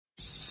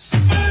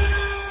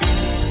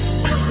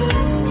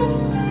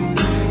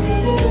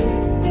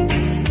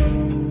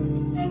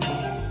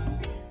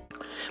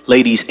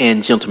Ladies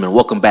and gentlemen,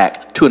 welcome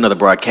back to another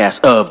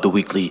broadcast of The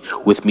Weekly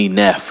with me,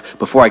 Neff.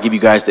 Before I give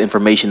you guys the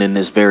information in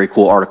this very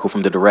cool article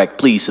from The Direct,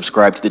 please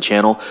subscribe to the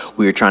channel.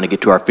 We are trying to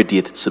get to our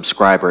 50th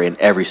subscriber, and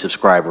every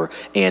subscriber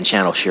and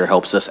channel share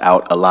helps us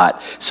out a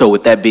lot. So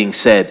with that being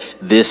said,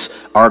 this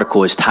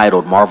article is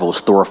titled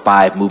Marvel's Thor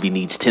 5 Movie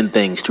Needs 10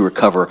 Things to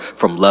Recover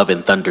from Love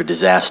and Thunder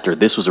Disaster.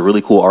 This was a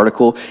really cool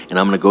article, and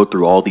I'm going to go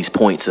through all these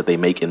points that they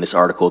make in this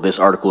article. This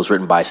article is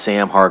written by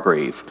Sam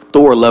Hargrave.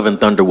 Thor Love and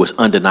Thunder was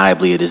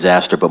undeniably a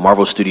disaster, but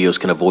Marvel Studios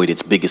can avoid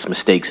its biggest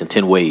mistakes in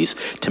 10 ways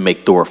to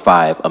make Thor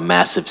 5 a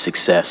massive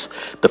success.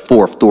 The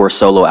fourth Thor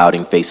solo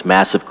outing faced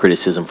massive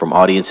criticism from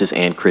audiences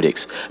and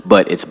critics,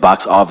 but its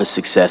box office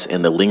success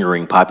and the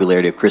lingering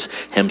popularity of Chris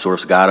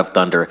Hemsworth's God of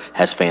Thunder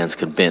has fans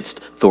convinced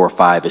Thor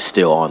 5 is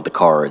still on the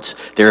cards.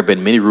 There have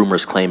been many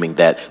rumors claiming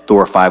that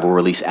Thor 5 will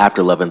release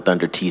after Love and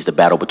Thunder teased a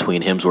battle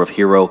between Hemsworth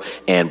Hero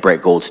and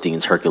Brett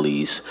Goldstein's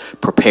Hercules.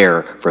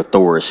 Prepare for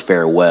Thor's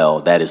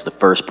farewell. That is the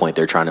first point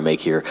they're trying to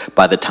make here.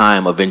 By the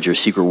time Avengers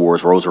Secret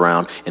Wars rolls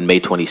around in May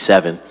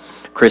 27,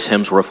 Chris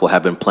Hemsworth will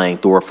have been playing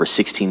Thor for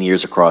 16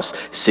 years across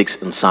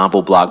 6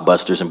 ensemble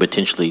blockbusters and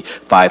potentially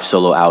 5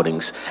 solo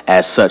outings.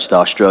 As such, the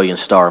Australian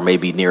star may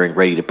be nearing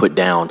ready to put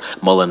down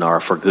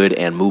Mjolnir for good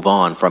and move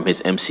on from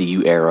his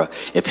MCU era.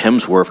 If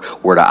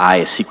Hemsworth were to eye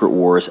a Secret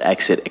Wars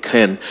exit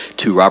akin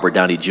to Robert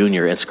Downey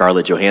Jr. and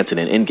Scarlett Johansson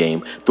in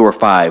Endgame, Thor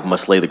 5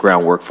 must lay the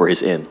groundwork for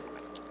his end.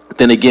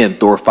 Then again,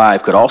 Thor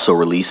 5 could also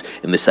release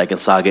in the second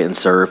saga and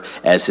serve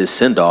as his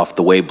send-off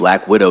the way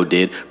Black Widow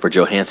did for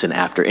Johansson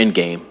after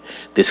Endgame.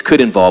 This could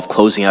involve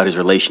closing out his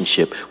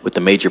relationship with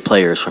the major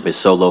players from his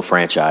solo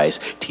franchise,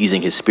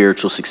 teasing his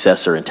spiritual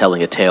successor and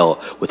telling a tale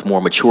with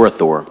more mature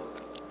Thor,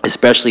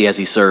 especially as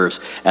he serves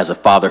as a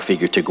father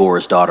figure to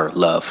Gore's daughter,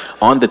 Love.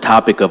 On the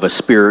topic of a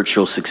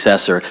spiritual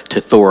successor to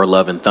Thor,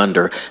 Love and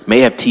Thunder, may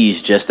have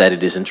teased just that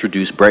it has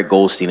introduced Brett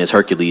Goldstein as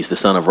Hercules, the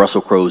son of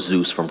Russell Crowe's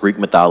Zeus from Greek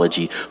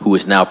mythology, who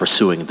is now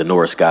pursuing the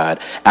Norse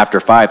god. After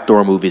 5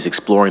 Thor movies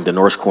exploring the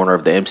Norse corner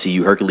of the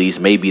MCU, Hercules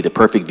may be the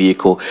perfect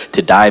vehicle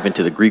to dive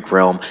into the Greek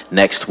realm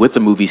next with a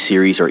movie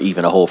series or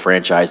even a whole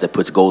franchise that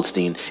puts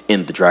Goldstein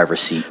in the driver's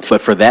seat. But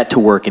for that to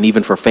work, and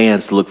even for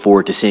fans to look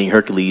forward to seeing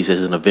Hercules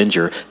as an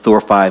Avenger, Thor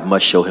 5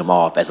 must show him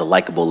off as a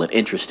likable and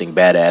interesting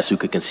badass who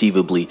could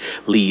conceivably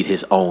lead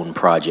his own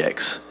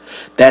projects.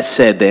 That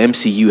said, the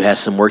MCU has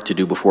some work to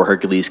do before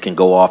Hercules can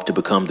go off to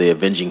become the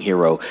avenging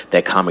hero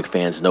that comic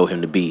fans know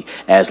him to be.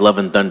 As Love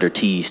and Thunder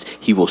teased,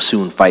 he will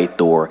soon fight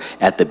Thor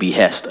at the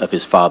behest of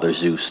his father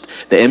Zeus.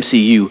 The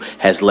MCU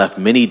has left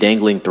many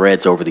dangling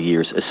threads over the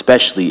years,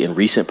 especially in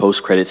recent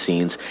post-credit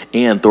scenes,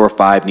 and Thor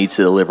 5 needs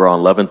to deliver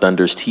on Love and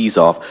Thunder's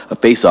tease-off, a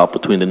face-off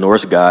between the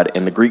Norse god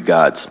and the Greek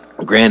gods.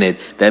 Granted,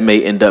 that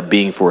may end up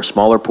being for a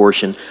smaller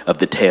portion of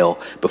the tale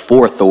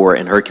before Thor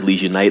and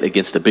Hercules unite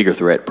against a bigger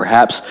threat,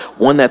 perhaps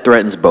one that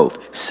threatens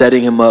both,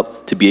 setting him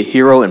up to be a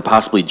hero and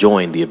possibly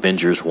join the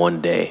Avengers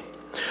one day.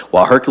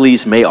 While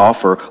Hercules may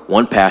offer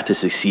one path to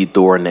succeed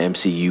Thor in the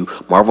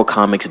MCU, Marvel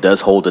Comics does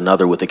hold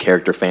another with the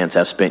character fans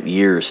have spent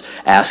years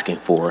asking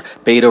for,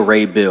 Beta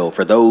Ray Bill.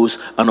 For those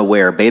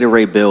unaware, Beta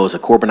Ray Bill is a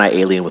Corbinite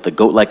alien with a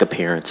goat-like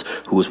appearance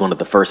who was one of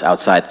the first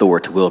outside Thor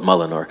to wield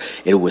Mjolnir.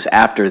 It was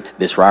after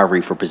this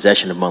rivalry for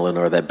possession of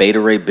Mjolnir that Beta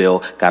Ray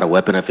Bill got a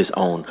weapon of his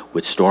own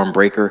with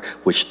Stormbreaker,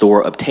 which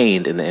Thor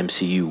obtained in the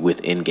MCU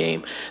with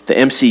Endgame. The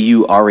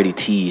MCU already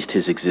teased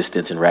his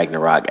existence in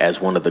Ragnarok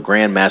as one of the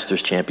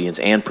Grandmaster's champions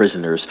and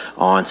prisoners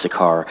on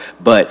Sakaar,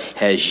 but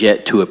has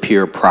yet to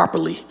appear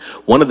properly.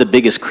 One of the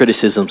biggest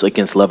criticisms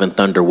against Love and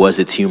Thunder was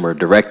its humor.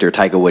 Director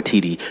Taika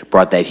Waititi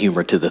brought that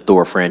humor to the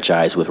Thor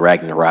franchise with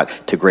Ragnarok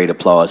to great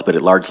applause, but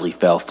it largely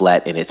fell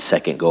flat in its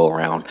second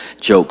go-around.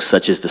 Jokes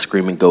such as the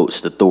Screaming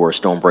Goats, the Thor,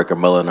 Stormbreaker,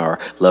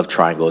 Mjolnir, love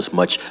triangles,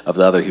 much of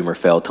the other humor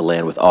failed to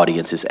land with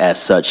audiences. As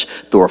such,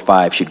 Thor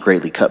 5 should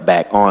greatly cut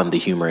back on the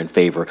humor in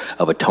favor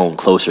of a tone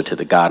closer to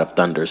the God of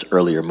Thunder's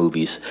earlier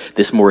movies.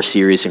 This more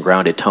serious and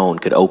grounded tone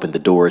could open the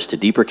doors to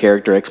deeper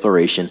character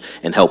exploration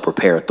and help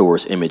prepare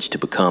Thor's image to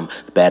become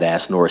the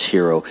badass Norse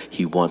hero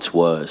he once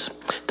was.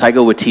 Taika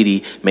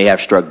Waititi may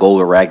have struck gold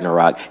at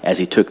Ragnarok as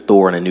he took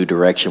Thor in a new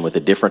direction with a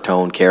different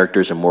tone,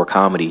 characters, and more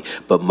comedy,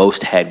 but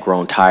most had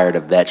grown tired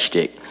of that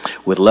shtick,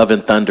 with Love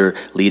and Thunder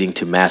leading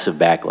to massive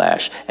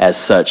backlash. As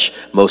such,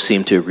 most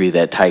seem to agree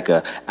that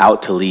Taika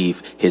out to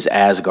leave his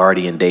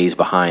Asgardian days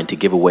behind to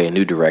give away a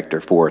new director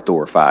for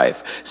Thor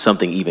 5,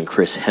 something even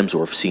Chris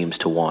Hemsworth seems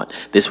to want.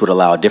 This would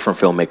allow a different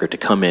filmmaker to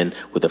come in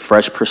with a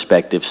fresh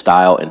perspective,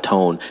 style, and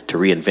tone to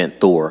reinvent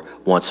Thor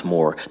once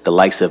more. The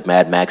likes of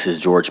Mad Max's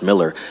George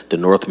Miller, The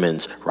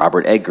Northman's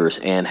Robert Eggers,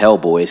 and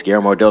Hellboy's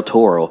Guillermo del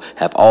Toro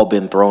have all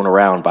been thrown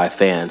around by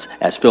fans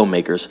as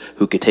filmmakers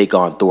who could take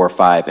on Thor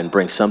 5 and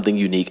bring something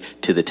unique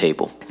unique to the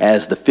table.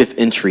 As the fifth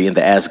entry in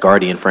the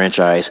Asgardian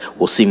franchise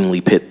will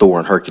seemingly pit Thor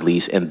and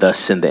Hercules and thus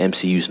send the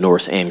MCU's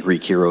Norse and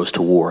Greek heroes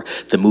to war,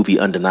 the movie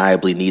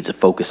undeniably needs a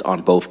focus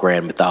on both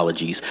grand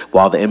mythologies.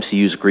 While the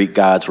MCU's Greek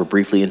gods were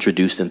briefly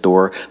introduced in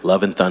Thor,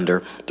 Love and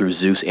Thunder through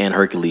Zeus and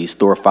Hercules,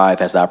 Thor 5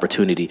 has the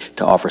opportunity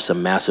to offer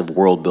some massive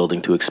world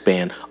building to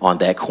expand on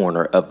that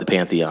corner of the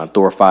pantheon.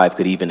 Thor 5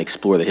 could even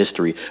explore the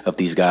history of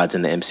these gods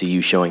in the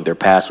MCU, showing their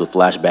past with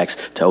flashbacks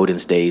to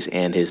Odin's days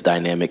and his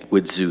dynamic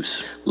with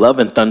Zeus. Love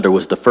and Thunder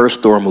was the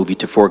first Thor movie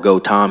to forego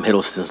Tom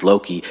Hiddleston's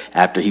Loki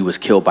after he was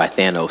killed by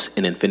Thanos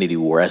in Infinity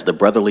War. As the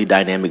brotherly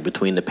dynamic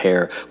between the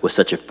pair was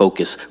such a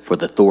focus for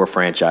the Thor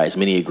franchise,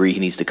 many agree he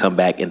needs to come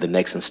back in the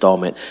next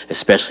installment,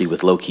 especially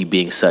with Loki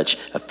being such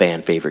a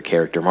fan favorite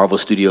character. Marvel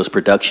Studios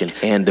production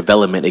and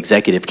development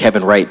executive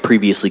Kevin Wright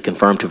previously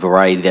confirmed to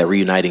Variety that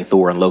reuniting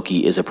Thor and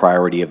Loki is a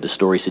priority of the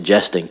story,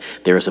 suggesting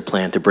there is a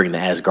plan to bring the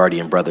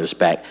Asgardian brothers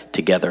back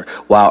together.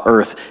 While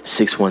Earth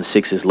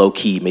 616's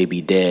Loki may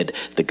be dead,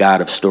 the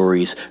God of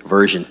Stories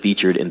version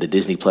featured in the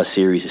Disney Plus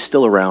series is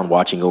still around,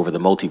 watching over the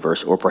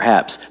multiverse, or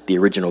perhaps the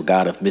original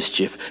God of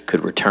Mischief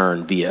could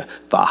return via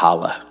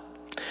Valhalla.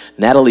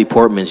 Natalie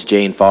Portman's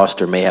Jane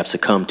Foster may have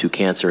succumbed to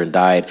cancer and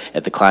died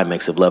at the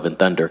climax of Love and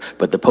Thunder,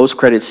 but the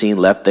post-credit scene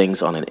left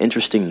things on an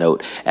interesting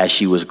note as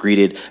she was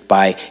greeted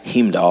by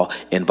Heimdall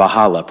in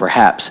Valhalla,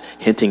 perhaps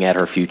hinting at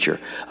her future.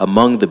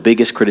 Among the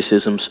biggest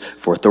criticisms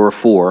for Thor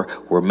 4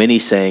 were many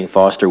saying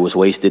Foster was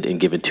wasted and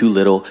given too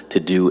little to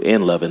do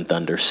in Love and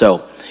Thunder,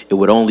 so it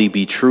would only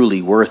be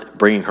truly worth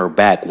bringing her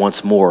back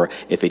once more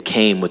if it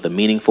came with a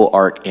meaningful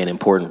arc and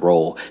important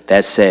role.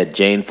 That said,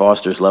 Jane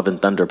Foster's Love and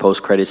Thunder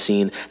post-credit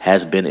scene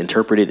has been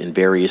interpreted in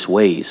various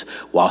ways.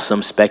 While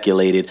some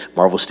speculated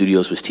Marvel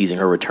Studios was teasing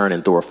her return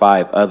in Thor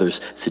 5,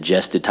 others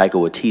suggested Taika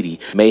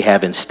Waititi may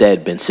have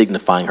instead been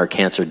signifying her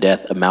cancer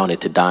death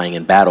amounted to dying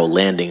in battle,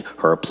 landing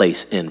her a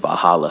place in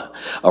Valhalla.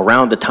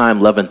 Around the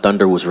time Love and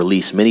Thunder was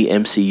released, many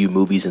MCU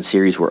movies and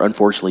series were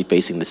unfortunately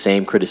facing the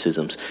same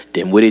criticisms.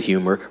 Dim-witted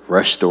humor,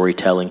 rushed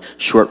storytelling,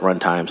 short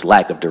runtimes,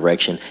 lack of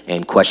direction,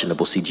 and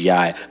questionable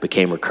CGI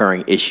became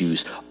recurring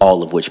issues,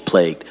 all of which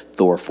plagued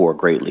Thor 4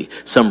 greatly.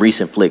 Some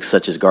recent flicks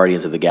such as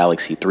Guardians of the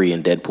Galaxy 3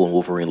 and Deadpool and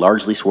Wolverine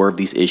largely swerve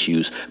these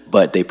issues,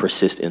 but they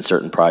persist in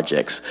certain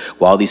projects.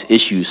 While these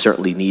issues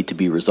certainly need to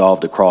be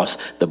resolved across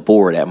the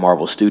board at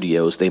Marvel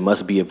Studios, they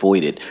must be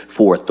avoided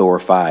for Thor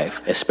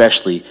 5,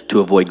 especially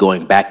to avoid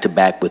going back to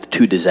back with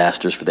two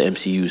disasters for the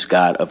MCU's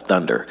God of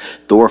Thunder.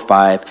 Thor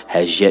 5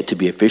 has yet to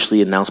be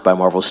officially announced by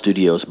Marvel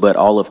Studios, but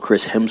all of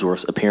Chris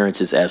Hemsworth's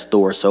appearances as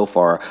Thor so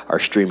far are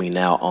streaming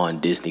now on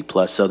Disney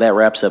Plus. So that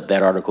wraps up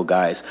that article,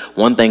 guys.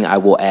 One thing I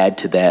will add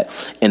to that,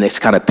 and it's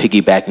kind of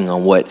piggybacking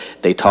on what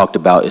they talked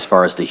about as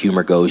far as the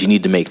humor goes, you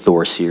need to make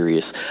Thor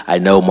serious. I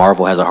know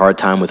Marvel has a hard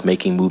time with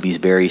making movies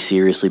very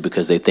seriously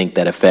because they think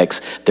that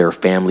affects their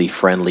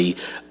family-friendly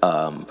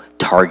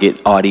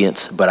target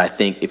audience, but I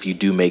think if you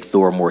do make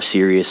Thor more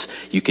serious,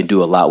 you can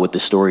do a lot with the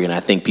story, and I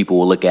think people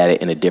will look at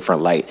it in a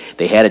different light.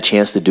 They had a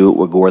chance to do it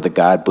with Gore the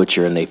God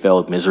Butcher, and they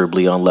failed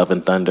miserably on Love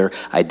and Thunder.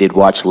 I did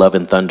watch Love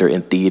and Thunder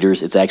in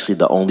theaters. It's actually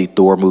the only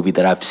Thor movie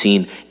that I've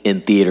seen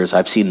in theaters.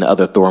 I've seen the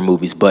other Thor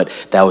movies, but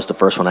that was the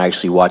first one I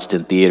actually watched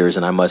in theaters,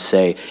 and I must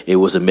say it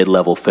was a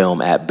mid-level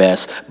film at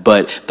best.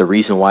 But the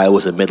reason why it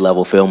was a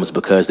mid-level film is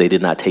because they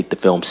did not take the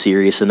film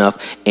serious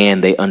enough,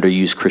 and they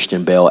underused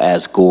Christian Bale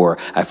as Gore.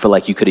 I feel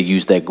like you could have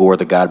used that Gore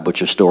the God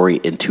Butcher story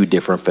in two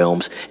different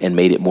films and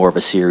made it more of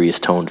a serious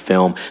toned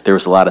film. There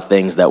was a lot of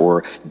things that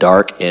were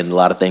dark and a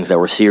lot of things that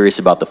were serious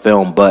about the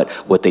film, but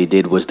what they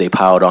did was they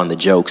piled on the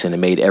jokes and it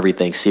made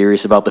everything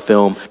serious about the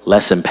film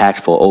less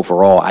impactful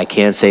overall. I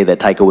can say that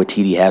Taika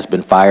Waititi has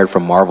been fired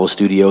from Marvel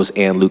Studios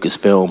and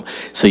Lucasfilm,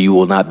 so you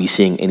will not be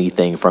seeing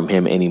anything from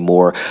him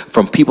anymore.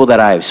 From people that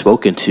I have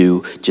spoken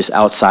to, just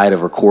outside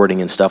of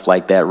recording and stuff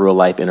like that, real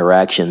life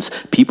interactions,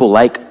 people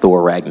like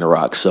Thor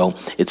Ragnarok, so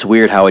it's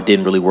weird how it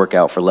didn't really work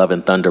out for Love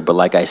and Thunder, but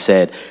like I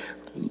said,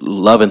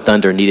 Love and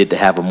Thunder needed to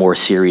have a more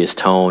serious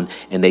tone,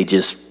 and they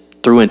just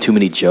threw in too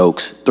many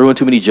jokes,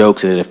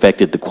 and it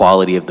affected the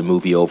quality of the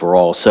movie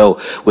overall.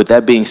 So with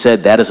that being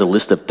said, that is a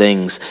list of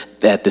things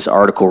that this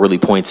article really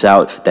points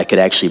out that could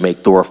actually make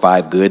Thor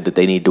 5 good, that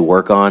they need to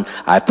work on.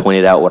 I've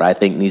pointed out what I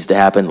think needs to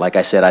happen. Like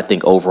I said, I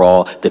think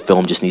overall the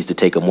film just needs to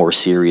take a more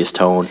serious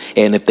tone,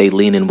 and if they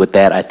lean in with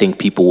that, I think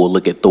people will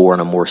look at Thor in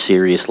a more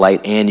serious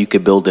light, and you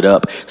could build it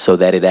up so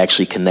that it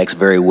actually connects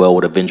very well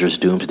with Avengers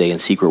Doomsday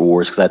and Secret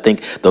Wars, because I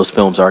think those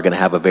films are going to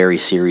have a very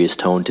serious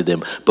tone to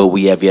them, but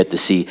we have yet to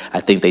see. I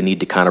think they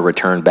need to kind of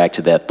return back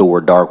to that Thor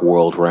Dark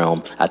World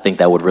realm. I think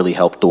that would really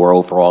help Thor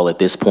overall at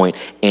this point,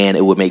 and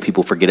it would make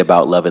people forget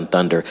about Love and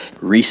Thunder.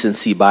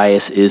 Recency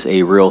bias is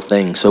a real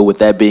thing. So with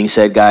that being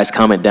said, guys,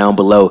 comment down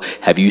below.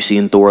 Have you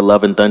seen Thor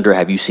Love and Thunder?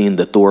 Have you seen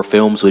the Thor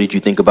films? What did you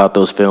think about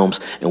those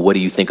films? And what do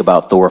you think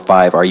about Thor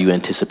 5? Are you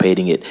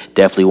anticipating it?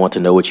 Definitely want to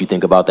know what you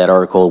think about that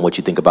article and what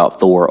you think about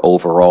Thor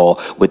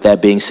overall. With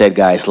that being said,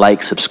 guys,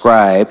 like,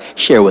 subscribe,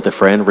 share with a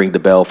friend, ring the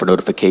bell for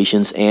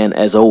notifications, and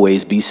as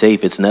always, be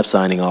safe. It's Neff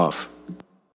signing off.